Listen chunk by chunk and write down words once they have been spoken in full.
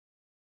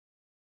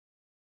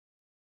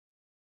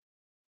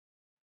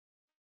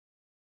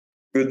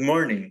Good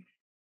morning.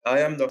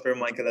 I am Dr.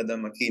 Michael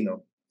Adam Aquino,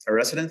 a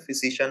resident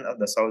physician at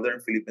the Southern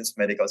Philippines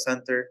Medical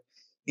Center,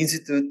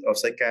 Institute of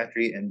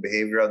Psychiatry and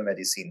Behavioral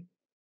Medicine.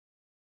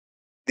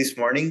 This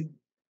morning,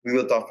 we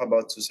will talk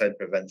about suicide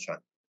prevention.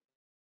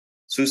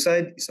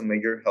 Suicide is a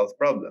major health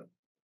problem.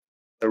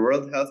 The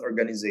World Health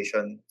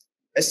Organization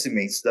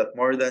estimates that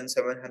more than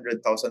 700,000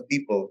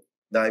 people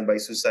die by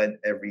suicide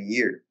every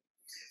year.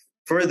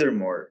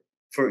 Furthermore,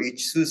 for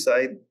each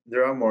suicide,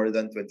 there are more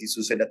than 20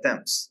 suicide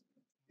attempts.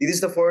 It is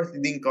the fourth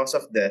leading cause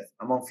of death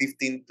among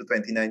 15 to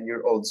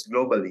 29-year-olds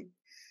globally.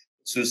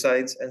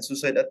 Suicides and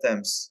suicide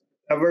attempts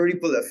have a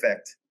ripple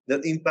effect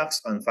that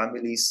impacts on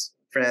families,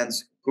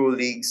 friends,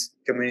 colleagues,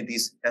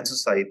 communities, and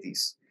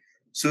societies.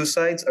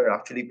 Suicides are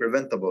actually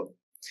preventable.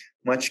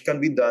 Much can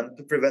be done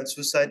to prevent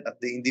suicide at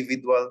the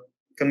individual,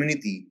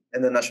 community,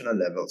 and the national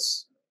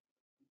levels.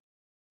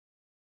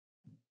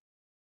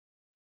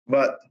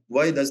 But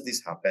why does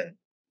this happen?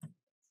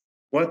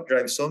 What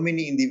drives so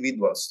many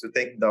individuals to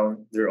take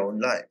down their own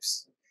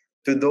lives?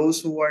 To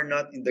those who are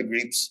not in the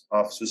grips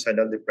of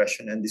suicidal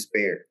depression and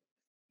despair,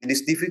 it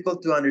is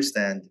difficult to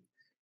understand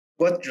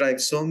what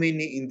drives so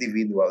many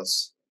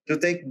individuals to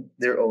take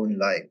their own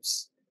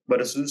lives. But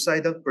a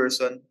suicidal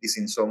person is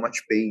in so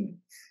much pain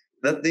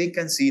that they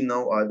can see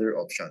no other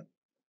option.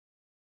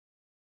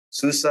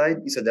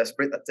 Suicide is a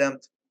desperate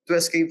attempt to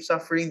escape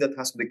suffering that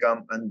has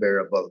become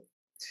unbearable.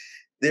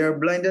 They are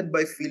blinded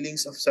by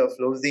feelings of self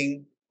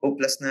loathing,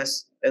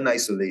 hopelessness, and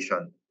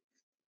isolation.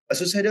 A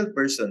suicidal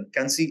person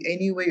can't see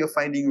any way of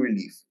finding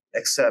relief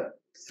except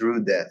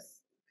through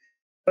death.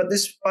 But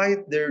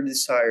despite their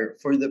desire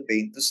for the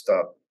pain to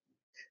stop,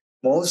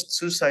 most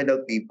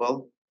suicidal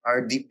people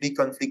are deeply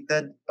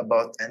conflicted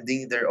about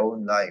ending their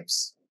own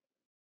lives.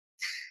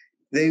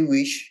 They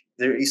wish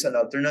there is an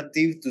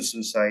alternative to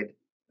suicide,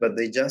 but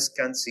they just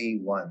can't see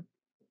one.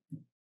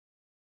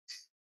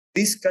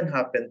 This can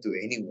happen to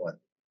anyone.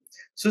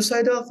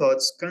 Suicidal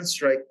thoughts can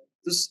strike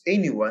to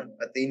anyone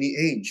at any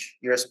age,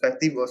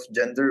 irrespective of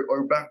gender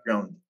or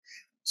background.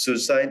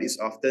 Suicide is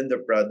often the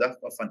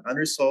product of an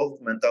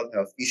unresolved mental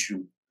health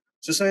issue.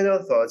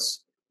 Suicidal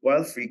thoughts,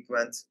 while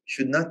frequent,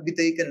 should not be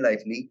taken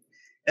lightly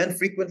and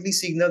frequently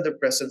signal the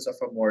presence of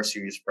a more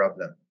serious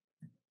problem.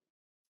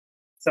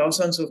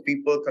 Thousands of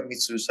people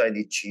commit suicide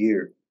each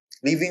year,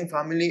 leaving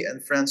family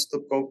and friends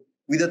to cope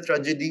with the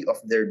tragedy of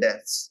their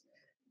deaths.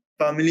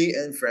 Family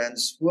and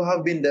friends who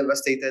have been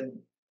devastated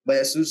by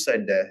a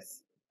suicide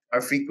death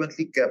are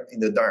frequently kept in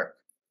the dark.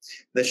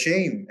 The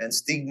shame and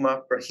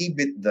stigma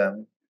prohibit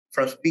them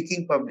from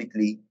speaking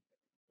publicly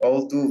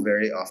all too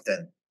very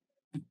often.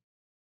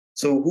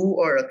 So,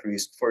 who are at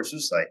risk for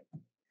suicide?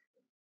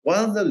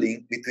 While the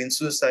link between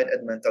suicide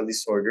and mental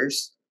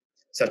disorders,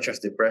 such as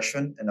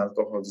depression and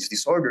alcohol use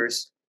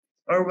disorders,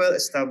 are well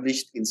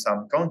established in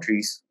some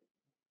countries,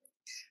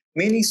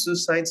 many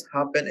suicides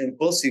happen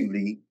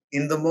impulsively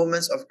in the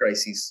moments of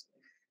crisis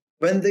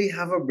when they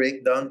have a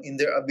breakdown in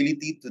their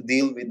ability to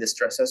deal with the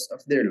stresses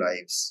of their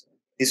lives.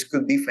 This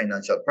could be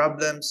financial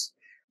problems,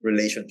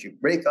 relationship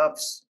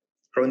breakups,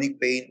 chronic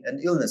pain,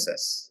 and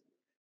illnesses.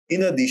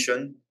 In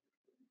addition,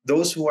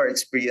 those who are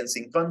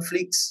experiencing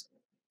conflicts,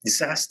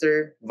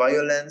 disaster,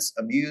 violence,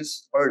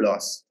 abuse, or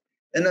loss,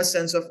 and a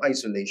sense of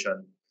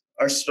isolation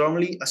are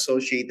strongly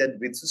associated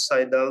with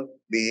suicidal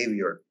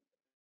behavior.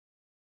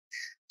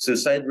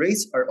 Suicide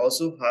rates are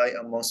also high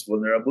amongst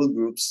vulnerable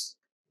groups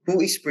who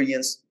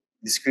experience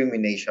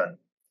discrimination.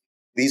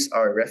 These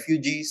are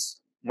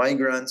refugees,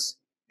 migrants,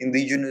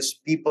 indigenous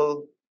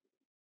people,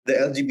 the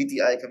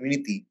LGBTI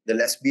community, the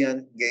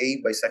lesbian,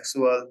 gay,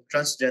 bisexual,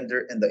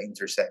 transgender, and the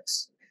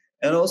intersex,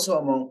 and also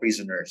among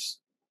prisoners.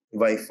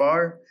 By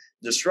far,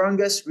 the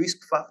strongest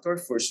risk factor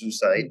for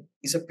suicide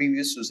is a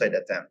previous suicide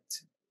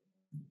attempt.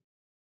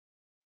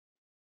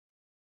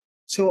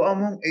 So,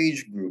 among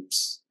age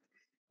groups,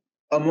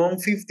 among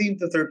 15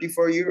 to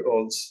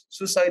 34-year-olds,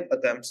 suicide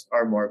attempts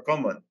are more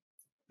common.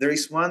 There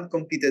is one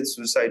completed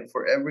suicide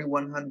for every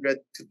 100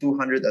 to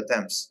 200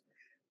 attempts.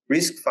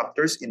 Risk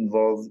factors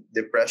involve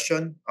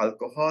depression,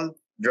 alcohol,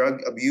 drug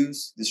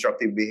abuse,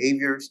 disruptive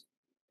behaviors,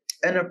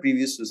 and a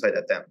previous suicide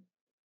attempt.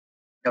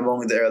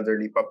 Among the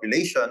elderly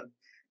population,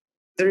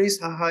 there is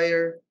a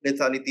higher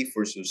lethality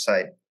for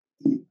suicide.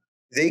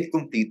 They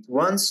complete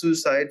one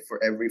suicide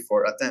for every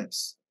four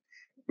attempts.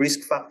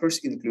 Risk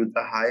factors include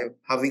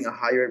having a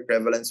higher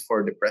prevalence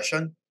for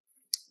depression.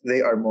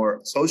 They are more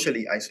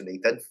socially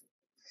isolated.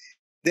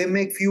 They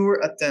make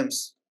fewer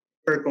attempts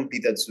per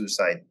completed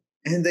suicide,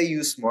 and they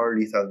use more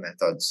lethal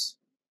methods.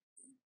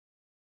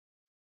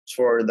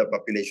 For the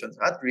populations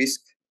at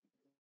risk,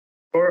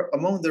 for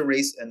among the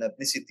race and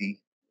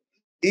ethnicity,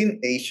 in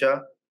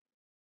Asia,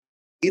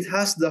 it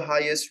has the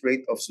highest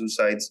rate of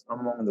suicides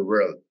among the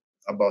world,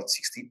 about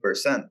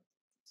 60%.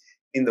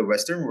 In the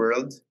Western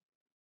world,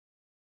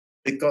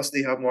 because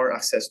they have more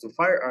access to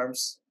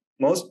firearms,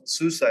 most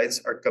suicides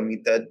are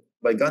committed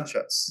by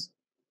gunshots.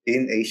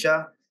 In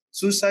Asia,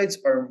 suicides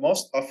are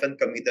most often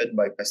committed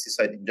by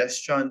pesticide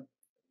ingestion,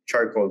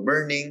 charcoal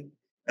burning,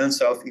 and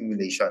self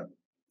immolation,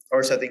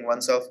 or setting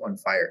oneself on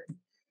fire.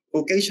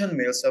 Caucasian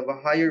males have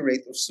a higher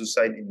rate of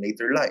suicide in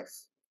later life.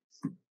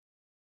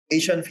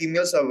 Asian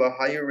females have a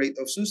higher rate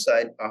of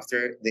suicide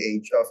after the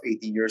age of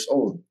 80 years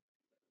old.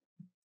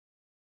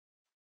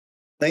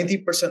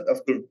 90%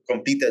 of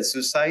completed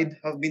suicide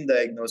have been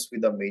diagnosed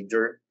with a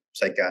major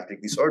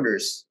psychiatric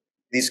disorders.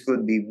 These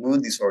could be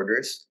mood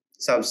disorders,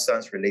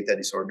 substance related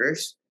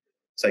disorders,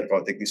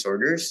 psychotic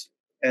disorders,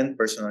 and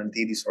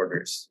personality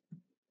disorders.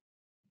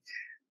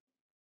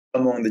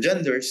 Among the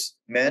genders,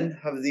 men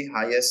have the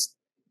highest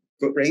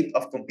rate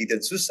of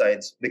completed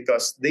suicides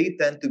because they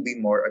tend to be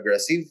more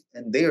aggressive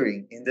and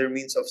daring in their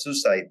means of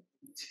suicide.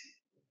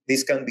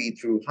 This can be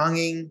through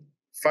hanging,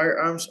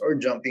 firearms, or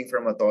jumping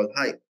from a tall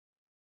height.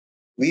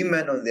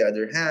 Women, on the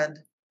other hand,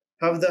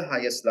 have the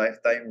highest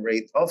lifetime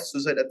rate of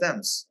suicide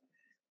attempts.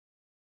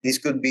 This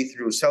could be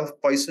through self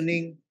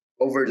poisoning,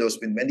 overdose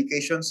with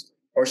medications,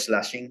 or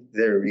slashing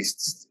their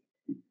wrists.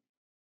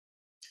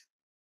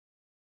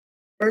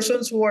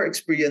 Persons who are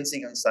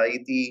experiencing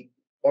anxiety,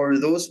 or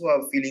those who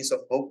have feelings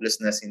of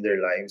hopelessness in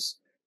their lives,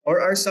 or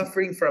are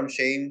suffering from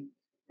shame,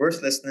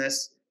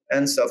 worthlessness,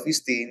 and self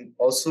esteem,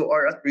 also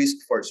are at risk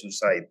for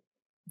suicide.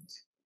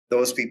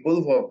 Those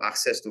people who have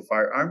access to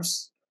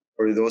firearms,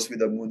 or those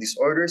with a mood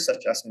disorder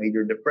such as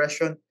major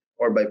depression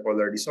or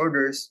bipolar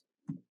disorders,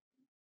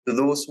 to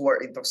those who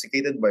are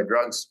intoxicated by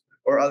drugs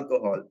or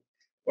alcohol,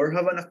 or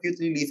have an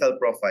acutely lethal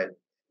profile,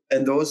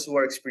 and those who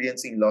are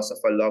experiencing loss of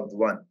a loved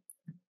one,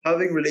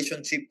 having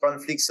relationship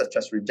conflicts such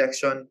as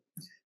rejection,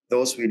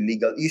 those with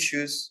legal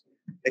issues,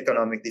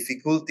 economic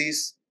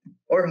difficulties,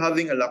 or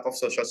having a lack of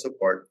social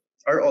support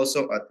are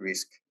also at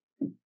risk.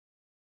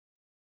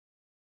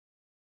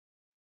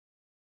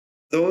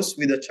 Those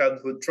with a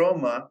childhood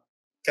trauma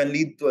can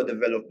lead to a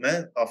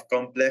development of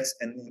complex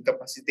and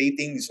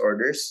incapacitating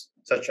disorders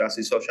such as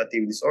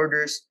dissociative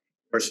disorders,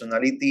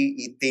 personality,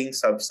 eating,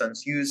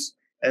 substance use,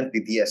 and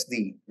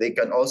PTSD. They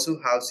can also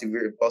have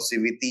severe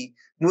impulsivity,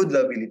 mood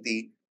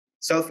lability,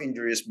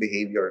 self-injurious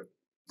behavior.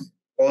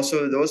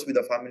 Also, those with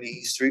a family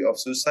history of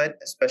suicide,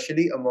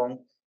 especially among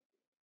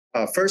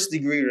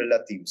first-degree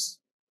relatives,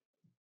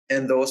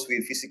 and those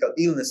with physical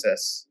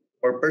illnesses,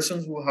 or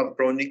persons who have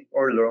chronic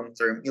or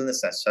long-term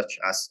illnesses such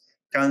as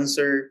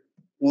cancer,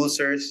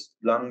 ulcers,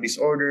 lung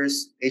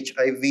disorders,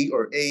 HIV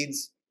or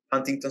AIDS,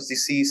 Huntington's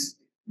disease,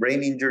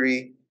 brain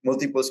injury,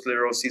 multiple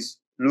sclerosis,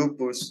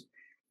 lupus,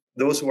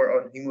 those who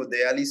are on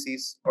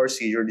hemodialysis or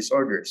seizure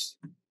disorders.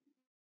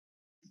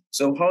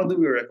 So how do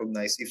we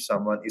recognize if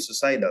someone is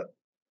suicidal?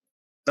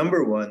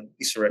 Number one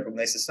is to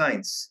recognize the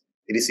signs.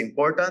 It is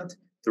important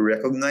to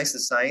recognize the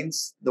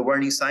signs, the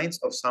warning signs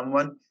of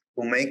someone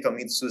who may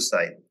commit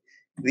suicide.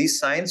 These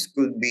signs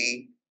could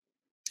be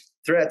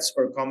threats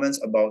or comments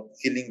about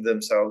killing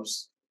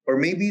themselves, or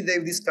maybe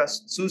they've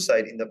discussed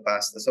suicide in the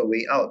past as a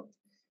way out.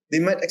 They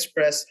might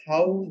express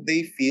how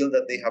they feel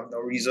that they have no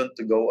reason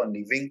to go on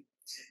living,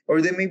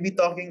 or they may be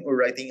talking or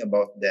writing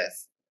about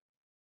death.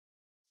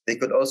 They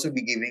could also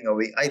be giving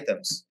away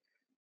items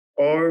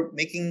or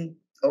making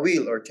a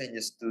will or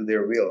changes to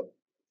their will.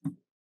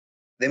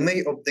 They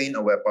may obtain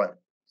a weapon.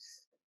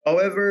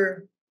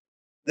 However,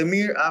 the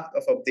mere act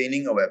of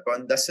obtaining a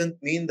weapon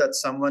doesn't mean that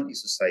someone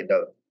is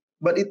suicidal.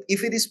 But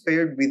if it is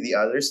paired with the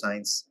other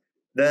signs,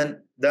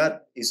 then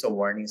that is a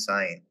warning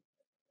sign.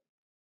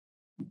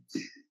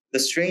 The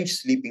strange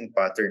sleeping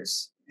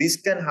patterns. This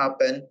can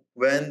happen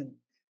when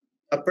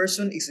a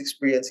person is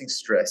experiencing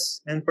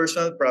stress and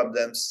personal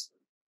problems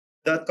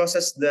that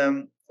causes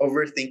them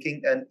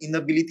overthinking and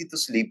inability to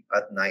sleep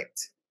at night.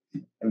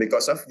 And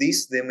because of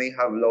this, they may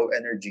have low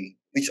energy,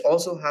 which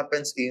also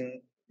happens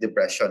in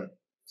depression.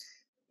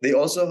 They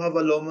also have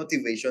a low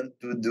motivation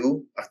to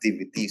do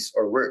activities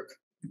or work.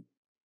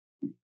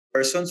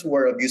 Persons who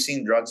are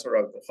abusing drugs or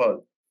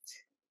alcohol.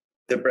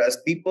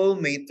 Depressed people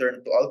may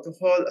turn to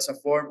alcohol as a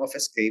form of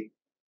escape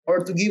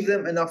or to give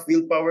them enough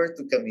willpower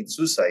to commit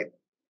suicide.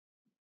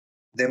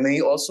 They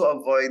may also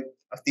avoid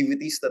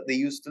activities that they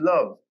used to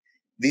love.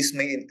 This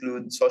may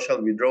include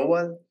social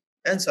withdrawal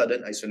and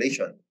sudden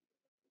isolation.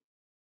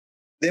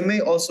 They may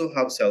also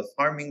have self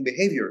harming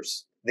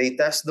behaviors. They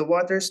test the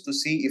waters to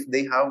see if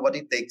they have what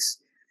it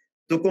takes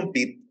to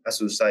complete a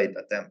suicide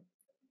attempt.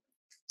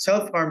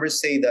 Self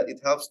harmers say that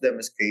it helps them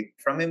escape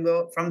from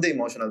the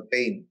emotional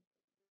pain.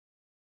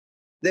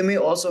 They may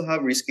also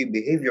have risky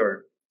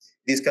behavior.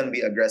 This can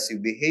be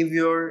aggressive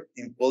behavior,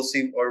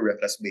 impulsive, or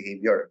reckless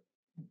behavior.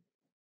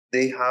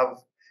 They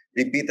have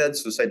repeated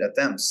suicide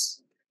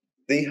attempts.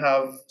 They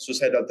have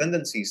suicidal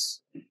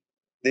tendencies.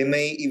 They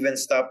may even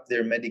stop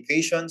their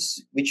medications,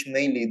 which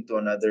may lead to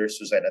another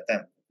suicide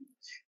attempt.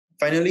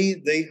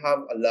 Finally, they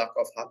have a lack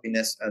of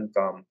happiness and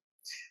calm.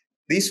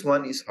 This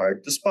one is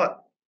hard to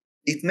spot.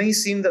 It may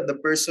seem that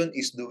the person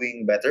is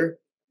doing better,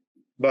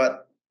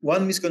 but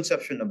one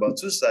misconception about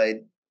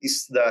suicide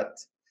is that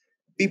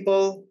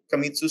people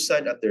commit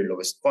suicide at their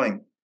lowest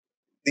point.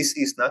 This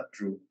is not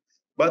true.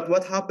 But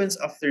what happens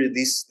after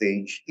this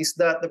stage is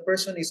that the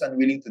person is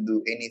unwilling to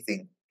do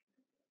anything.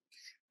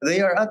 They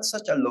are at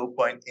such a low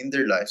point in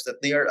their lives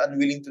that they are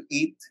unwilling to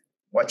eat,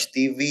 watch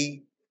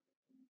TV,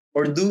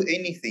 or do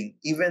anything,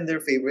 even their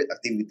favorite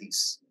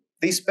activities.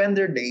 They spend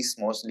their days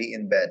mostly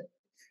in bed.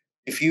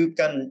 If you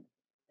can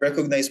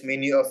recognize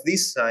many of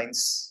these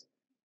signs,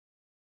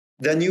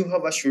 then you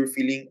have a sure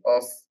feeling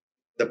of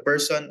the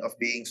person of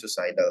being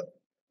suicidal.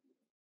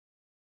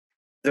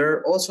 There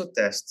are also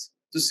tests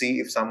to see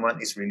if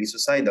someone is really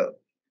suicidal.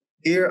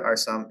 Here are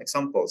some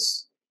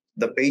examples.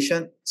 The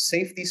Patient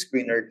Safety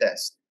Screener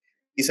Test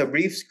is a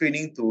brief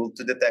screening tool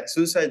to detect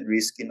suicide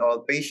risk in all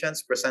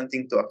patients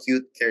presenting to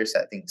acute care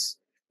settings.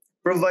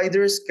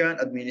 Providers can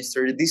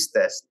administer this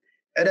test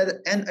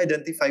and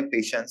identify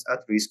patients at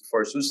risk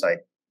for suicide.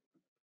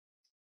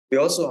 We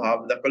also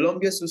have the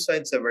Columbia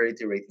Suicide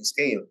Severity Rating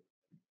Scale,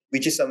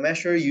 which is a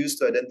measure used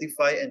to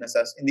identify and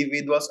assess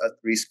individuals at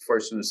risk for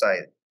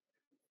suicide.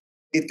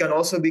 It can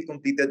also be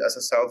completed as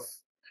a self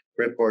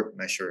report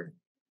measure.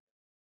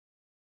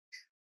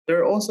 There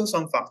are also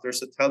some factors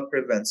that help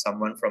prevent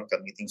someone from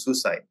committing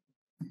suicide.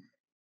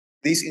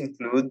 These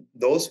include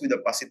those with a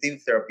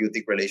positive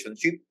therapeutic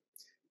relationship,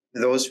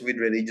 those with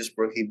religious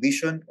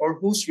prohibition, or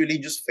whose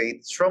religious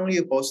faith strongly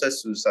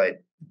opposes suicide.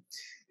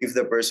 If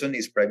the person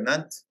is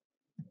pregnant,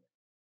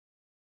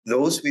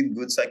 those with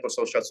good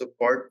psychosocial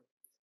support,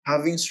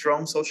 having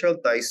strong social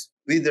ties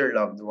with their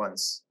loved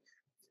ones,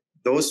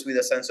 those with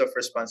a sense of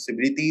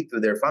responsibility to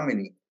their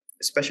family,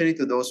 especially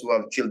to those who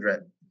have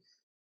children,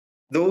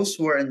 those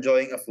who are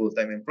enjoying a full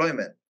time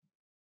employment,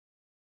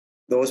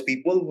 those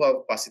people who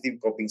have positive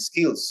coping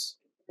skills,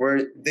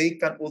 where they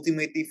can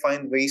ultimately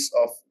find ways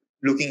of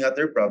looking at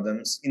their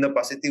problems in a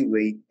positive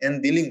way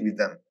and dealing with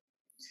them,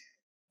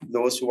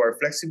 those who are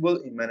flexible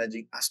in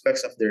managing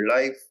aspects of their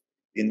life,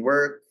 in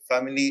work,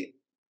 family,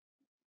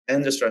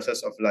 and the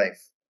stresses of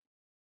life,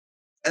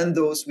 and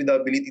those with the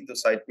ability to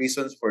cite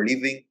reasons for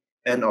living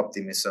and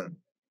optimism.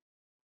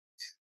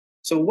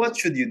 So, what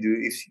should you do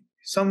if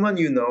someone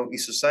you know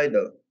is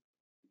suicidal?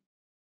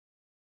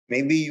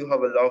 Maybe you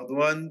have a loved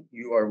one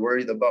you are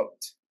worried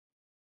about.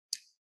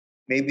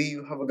 Maybe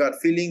you have a gut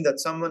feeling that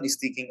someone is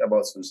thinking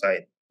about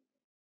suicide.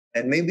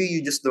 And maybe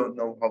you just don't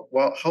know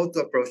how to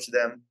approach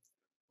them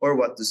or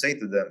what to say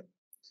to them.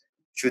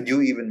 Should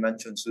you even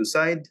mention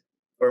suicide?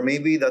 Or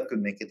maybe that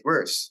could make it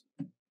worse.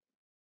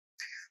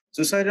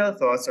 Suicidal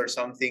thoughts are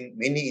something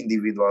many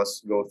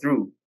individuals go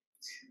through,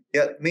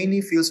 yet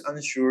many feels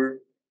unsure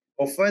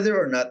of whether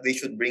or not they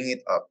should bring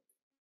it up.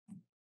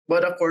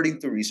 But according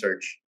to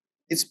research,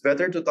 it's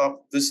better to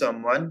talk to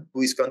someone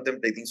who is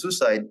contemplating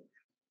suicide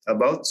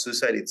about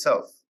suicide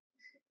itself.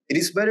 It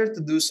is better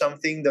to do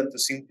something than to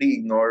simply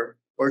ignore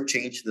or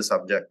change the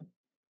subject.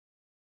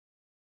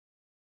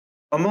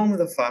 Among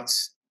the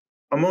facts,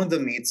 among the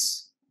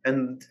myths,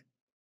 and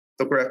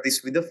to correct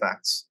this with the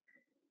facts,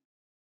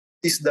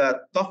 is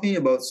that talking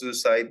about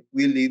suicide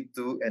will lead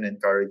to and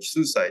encourage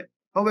suicide.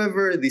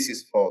 However, this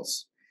is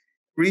false.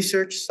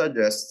 Research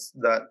suggests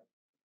that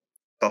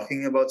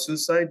talking about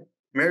suicide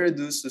may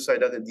reduce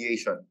suicidal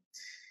ideation.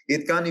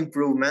 It can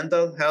improve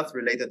mental health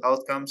related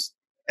outcomes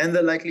and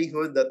the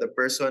likelihood that the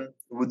person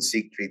would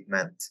seek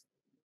treatment.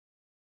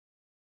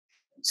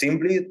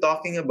 Simply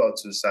talking about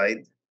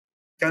suicide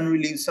can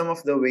relieve some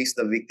of the ways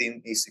the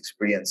victim is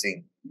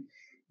experiencing.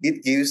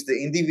 It gives the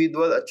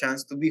individual a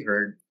chance to be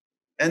heard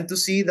and to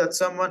see that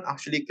someone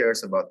actually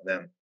cares about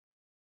them.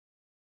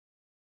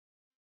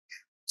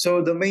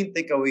 So, the main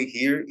takeaway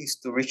here is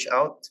to reach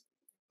out,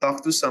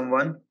 talk to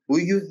someone who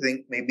you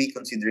think may be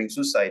considering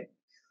suicide,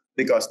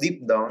 because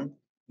deep down,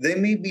 they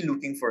may be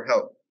looking for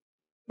help,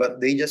 but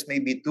they just may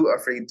be too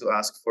afraid to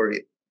ask for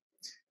it.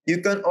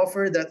 You can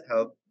offer that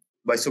help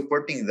by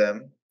supporting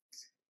them,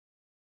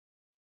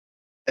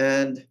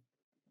 and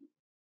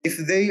if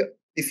they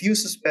if you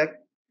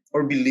suspect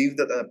or believe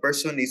that a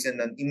person is in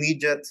an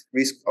immediate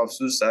risk of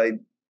suicide,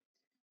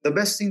 the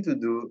best thing to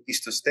do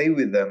is to stay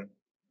with them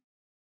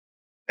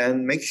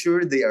and make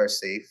sure they are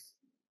safe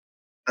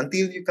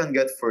until you can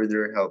get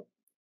further help.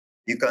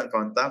 You can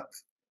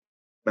contact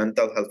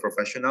mental health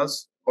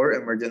professionals or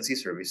emergency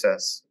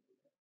services.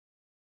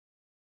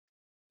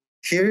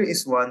 Here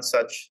is one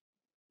such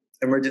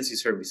emergency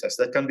services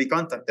that can be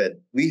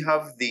contacted. We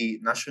have the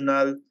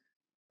National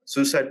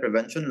Suicide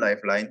Prevention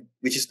Lifeline,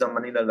 which is the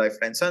Manila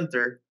Lifeline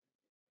Center.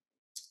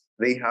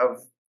 They have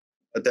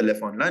a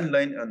telephone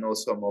landline and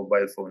also a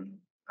mobile phone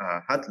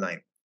hotline.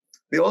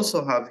 We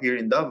also have here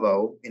in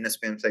Davao, in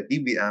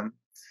SPMC-IPBM,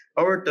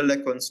 our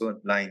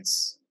teleconsult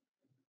lines,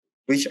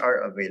 which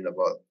are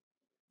available.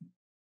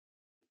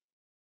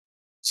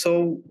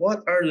 So,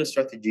 what are the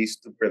strategies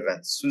to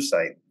prevent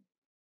suicide?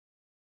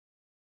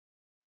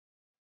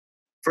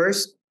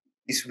 First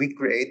is we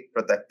create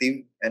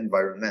protective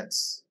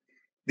environments.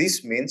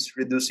 This means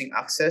reducing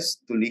access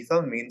to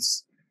lethal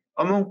means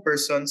among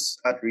persons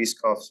at risk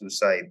of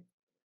suicide.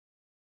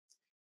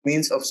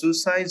 Means of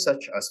suicide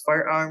such as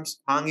firearms,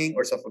 hanging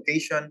or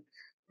suffocation,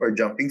 or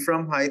jumping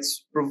from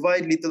heights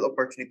provide little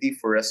opportunity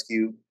for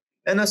rescue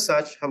and as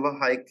such have a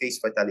high case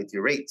fatality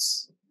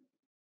rates.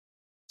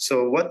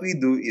 So what we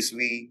do is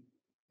we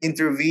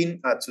intervene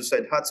at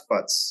suicide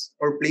hotspots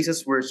or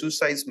places where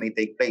suicides may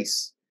take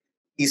place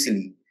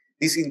easily.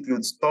 This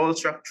includes tall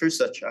structures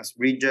such as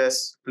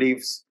bridges,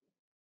 cliffs,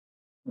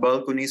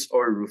 balconies,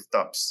 or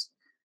rooftops.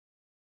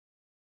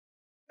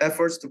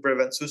 Efforts to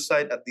prevent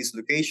suicide at these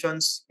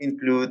locations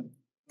include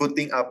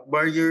putting up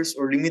barriers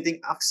or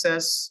limiting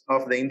access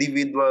of the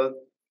individual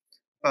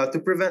to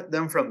prevent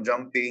them from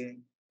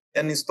jumping,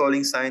 and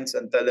installing signs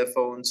and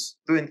telephones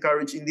to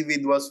encourage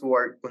individuals who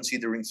are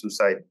considering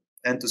suicide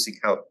and to seek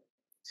help.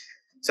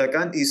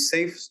 Second is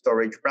safe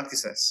storage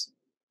practices.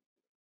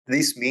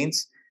 This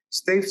means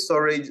safe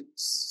storage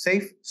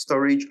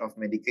of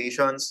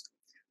medications,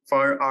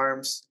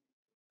 firearms,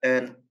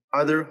 and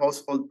other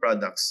household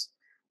products.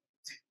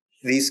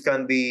 These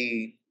can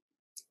be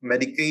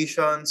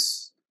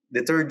medications,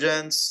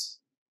 detergents,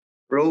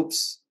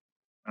 ropes,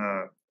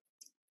 uh,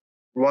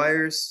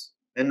 wires,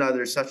 and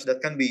others such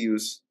that can be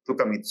used to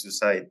commit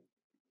suicide.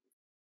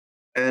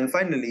 And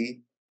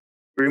finally,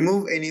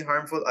 remove any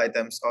harmful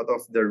items out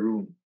of the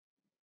room,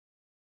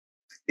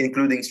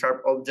 including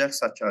sharp objects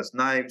such as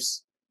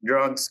knives,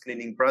 drugs,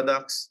 cleaning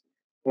products,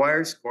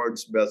 wires,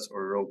 cords, belts,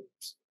 or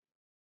ropes.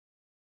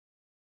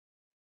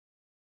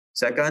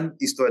 Second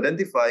is to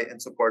identify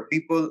and support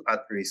people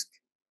at risk.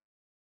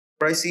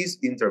 Crisis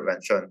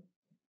intervention.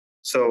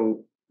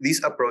 So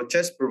these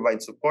approaches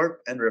provide support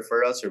and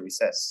referral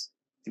services,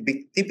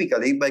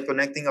 typically by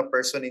connecting a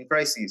person in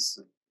crisis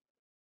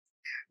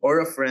or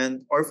a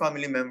friend or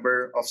family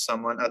member of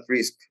someone at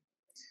risk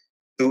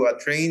to a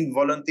trained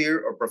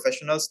volunteer or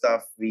professional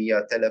staff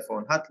via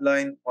telephone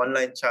hotline,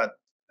 online chat,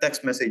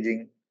 text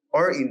messaging,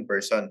 or in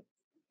person.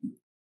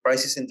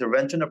 Crisis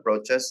intervention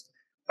approaches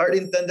are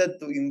intended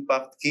to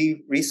impact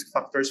key risk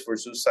factors for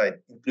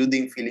suicide,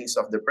 including feelings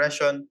of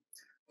depression,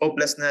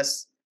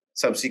 hopelessness,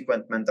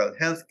 subsequent mental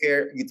health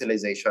care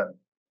utilization.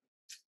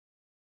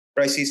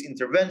 Crisis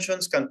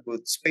interventions can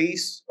put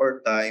space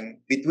or time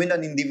between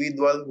an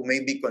individual who may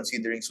be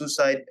considering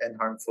suicide and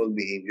harmful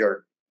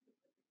behavior.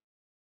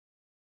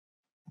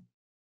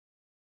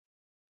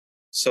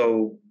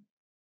 So,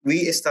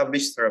 we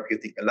establish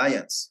therapeutic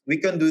alliance. We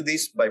can do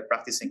this by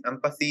practicing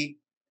empathy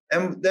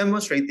and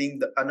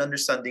demonstrating an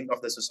understanding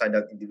of the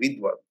suicidal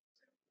individual.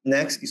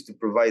 Next is to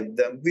provide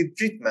them with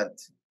treatment.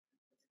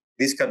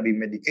 This can be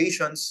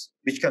medications,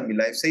 which can be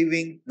life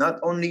saving, not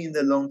only in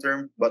the long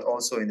term, but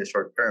also in the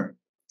short term.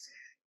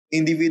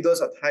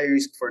 Individuals at high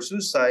risk for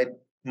suicide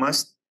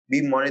must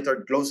be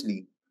monitored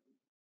closely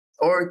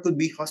or could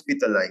be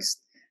hospitalized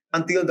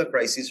until the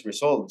crisis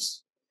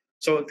resolves.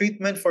 So,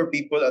 treatment for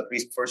people at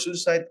risk for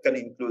suicide can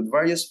include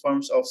various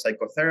forms of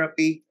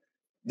psychotherapy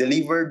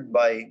delivered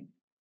by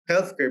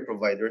healthcare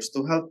providers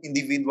to help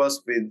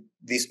individuals with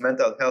these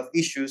mental health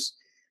issues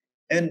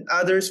and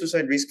other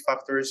suicide risk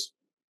factors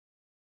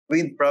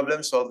with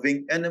problem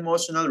solving and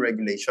emotional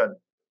regulation.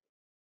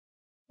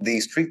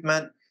 These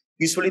treatment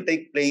usually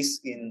take place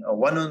in a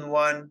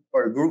one-on-one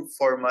or group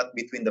format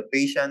between the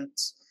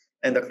patients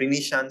and the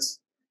clinicians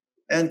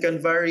and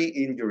can vary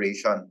in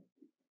duration.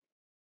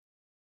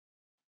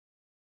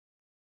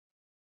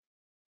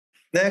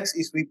 Next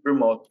is we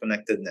promote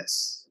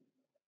connectedness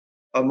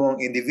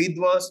among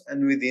individuals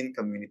and within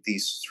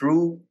communities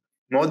through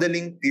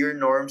modeling peer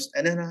norms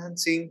and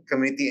enhancing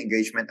community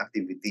engagement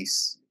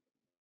activities.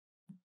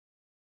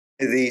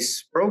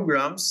 These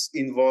programs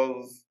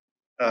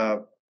uh,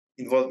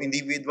 involve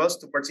individuals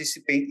to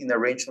participate in a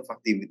range of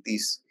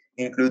activities,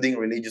 including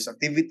religious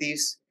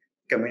activities,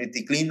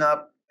 community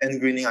cleanup, and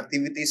greening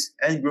activities,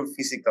 and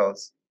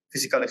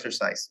physical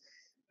exercise.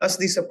 As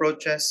these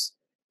approaches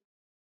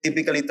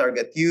typically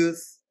target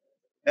youth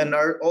and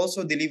are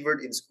also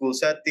delivered in school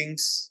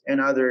settings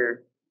and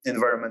other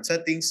environment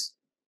settings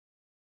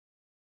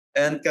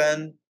and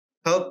can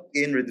help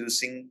in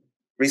reducing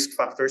risk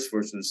factors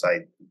for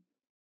suicide.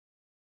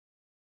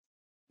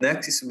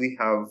 Next is we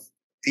have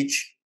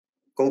teach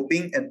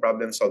coping and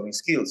problem solving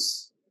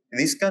skills.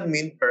 This can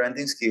mean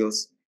parenting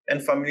skills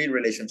and family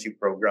relationship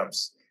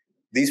programs.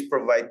 These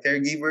provide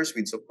caregivers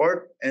with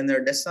support and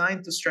are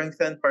designed to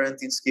strengthen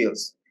parenting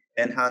skills,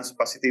 enhance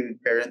positive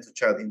parent to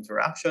child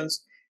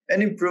interactions,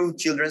 and improve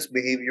children's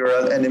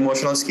behavioral and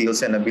emotional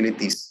skills and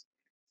abilities.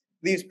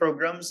 These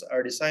programs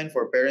are designed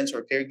for parents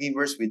or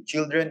caregivers with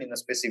children in a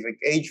specific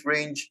age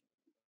range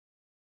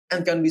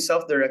and can be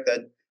self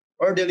directed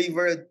or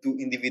delivered to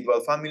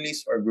individual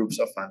families or groups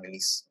of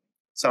families.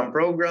 Some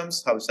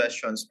programs have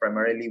sessions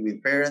primarily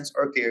with parents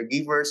or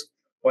caregivers,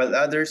 while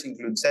others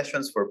include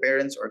sessions for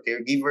parents or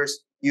caregivers,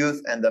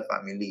 youth, and the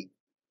family.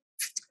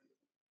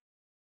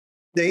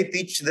 They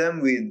teach them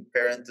with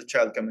parent to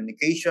child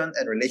communication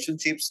and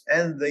relationships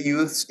and the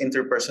youth's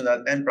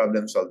interpersonal and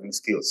problem solving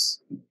skills.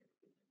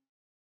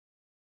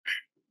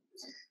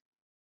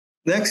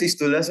 Next is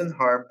to lessen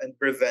harm and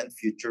prevent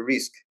future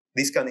risk.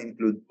 This can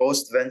include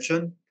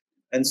postvention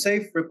and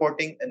safe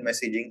reporting and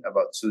messaging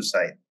about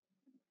suicide.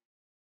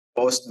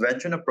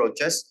 Postvention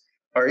approaches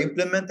are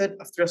implemented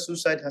after a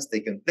suicide has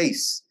taken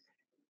place.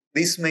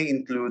 This may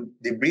include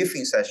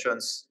debriefing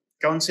sessions,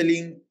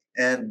 counseling,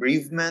 and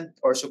bereavement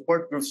or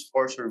support groups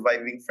for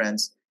surviving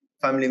friends,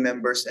 family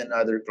members, and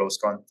other close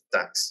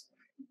contacts.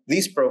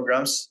 These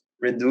programs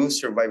reduce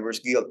survivors'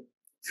 guilt,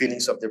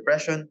 feelings of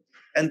depression,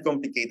 and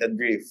complicated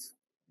grief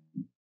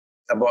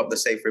about the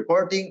safe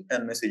reporting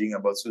and messaging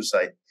about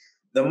suicide.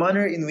 The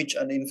manner in which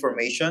an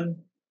information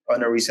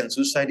on a recent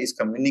suicide is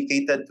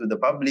communicated to the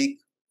public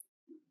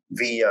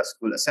via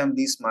school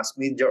assemblies, mass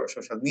media, or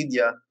social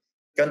media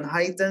can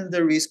heighten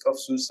the risk of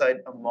suicide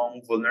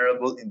among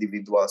vulnerable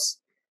individuals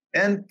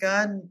and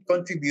can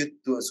contribute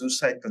to a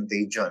suicide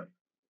contagion.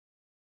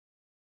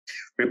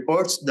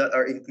 Reports that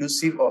are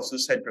inclusive of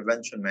suicide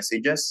prevention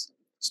messages,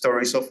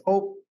 stories of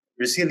hope,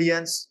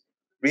 resilience,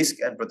 risk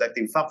and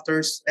protective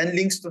factors, and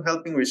links to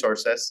helping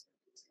resources,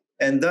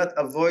 and that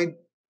avoid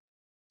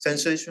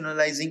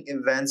sensationalizing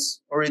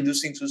events or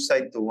reducing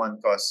suicide to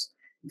one cause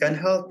can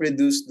help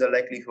reduce the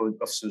likelihood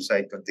of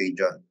suicide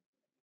contagion.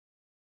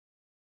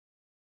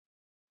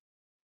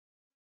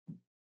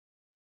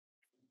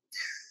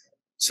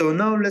 So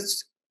now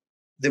let's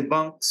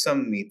debunk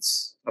some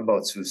myths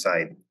about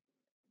suicide.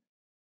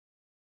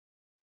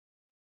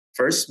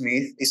 First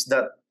myth is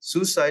that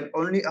suicide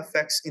only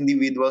affects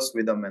individuals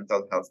with a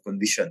mental health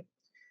condition.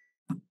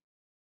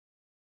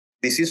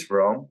 This is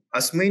wrong,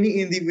 as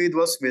many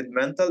individuals with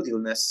mental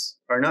illness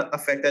are not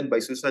affected by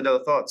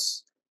suicidal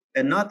thoughts,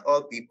 and not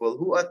all people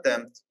who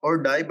attempt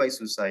or die by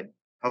suicide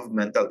have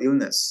mental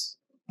illness.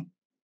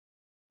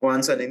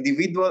 Once an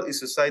individual is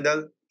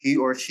suicidal, he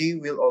or she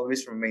will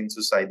always remain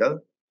suicidal.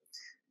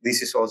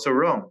 This is also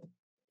wrong.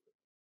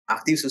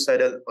 Active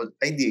suicidal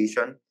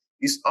ideation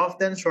is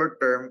often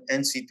short term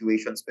and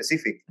situation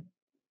specific.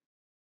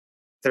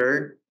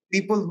 Third,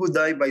 people who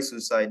die by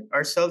suicide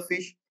are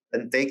selfish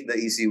and take the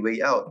easy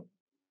way out.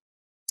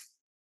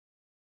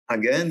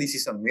 Again, this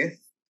is a myth.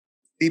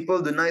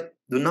 People do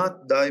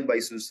not die by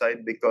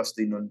suicide because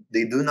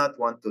they do not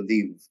want to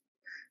live.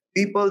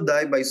 People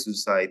die by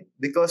suicide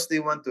because they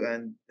want to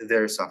end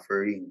their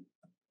suffering.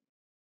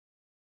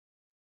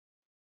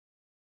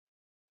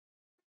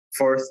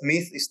 Fourth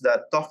myth is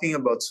that talking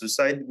about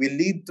suicide will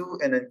lead to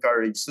and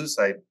encourage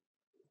suicide.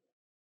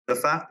 The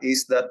fact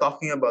is that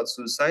talking about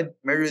suicide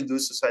may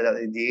reduce suicidal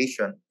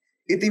ideation.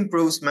 It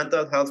improves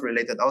mental health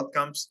related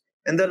outcomes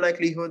and the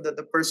likelihood that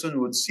the person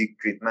would seek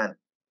treatment.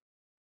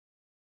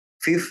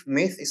 Fifth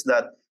myth is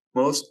that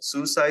most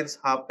suicides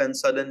happen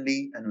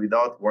suddenly and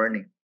without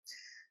warning.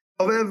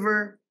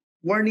 However,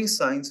 warning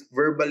signs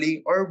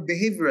verbally or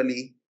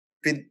behaviorally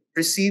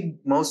precede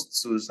most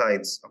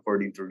suicides,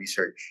 according to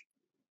research.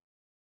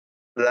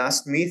 The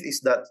last myth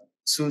is that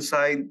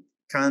suicide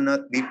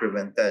cannot be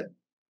prevented.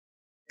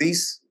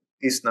 This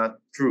is not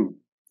true.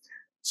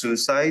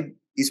 Suicide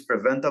is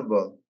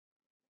preventable,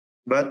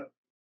 but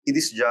it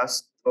is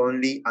just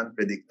only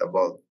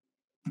unpredictable.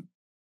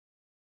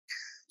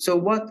 So,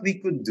 what we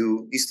could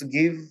do is to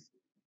give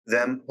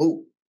them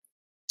hope.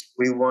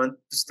 We want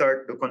to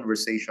start the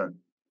conversation.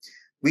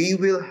 We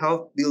will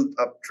help build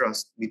up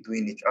trust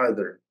between each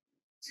other.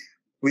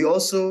 We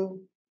also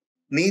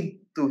need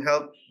to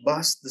help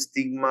bust the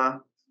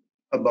stigma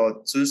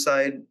about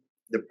suicide,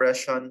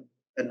 depression,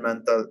 and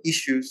mental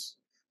issues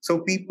so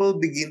people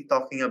begin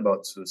talking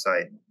about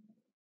suicide.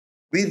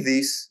 With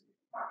this,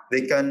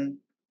 they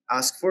can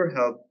ask for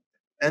help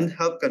and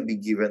help can be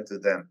given to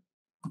them.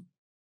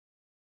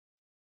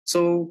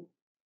 So,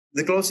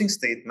 the closing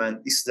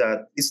statement is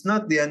that it's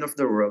not the end of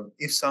the world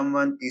if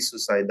someone is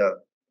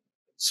suicidal.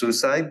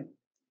 Suicide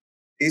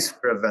is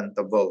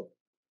preventable.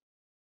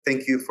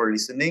 Thank you for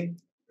listening.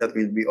 That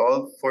will be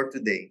all for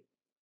today.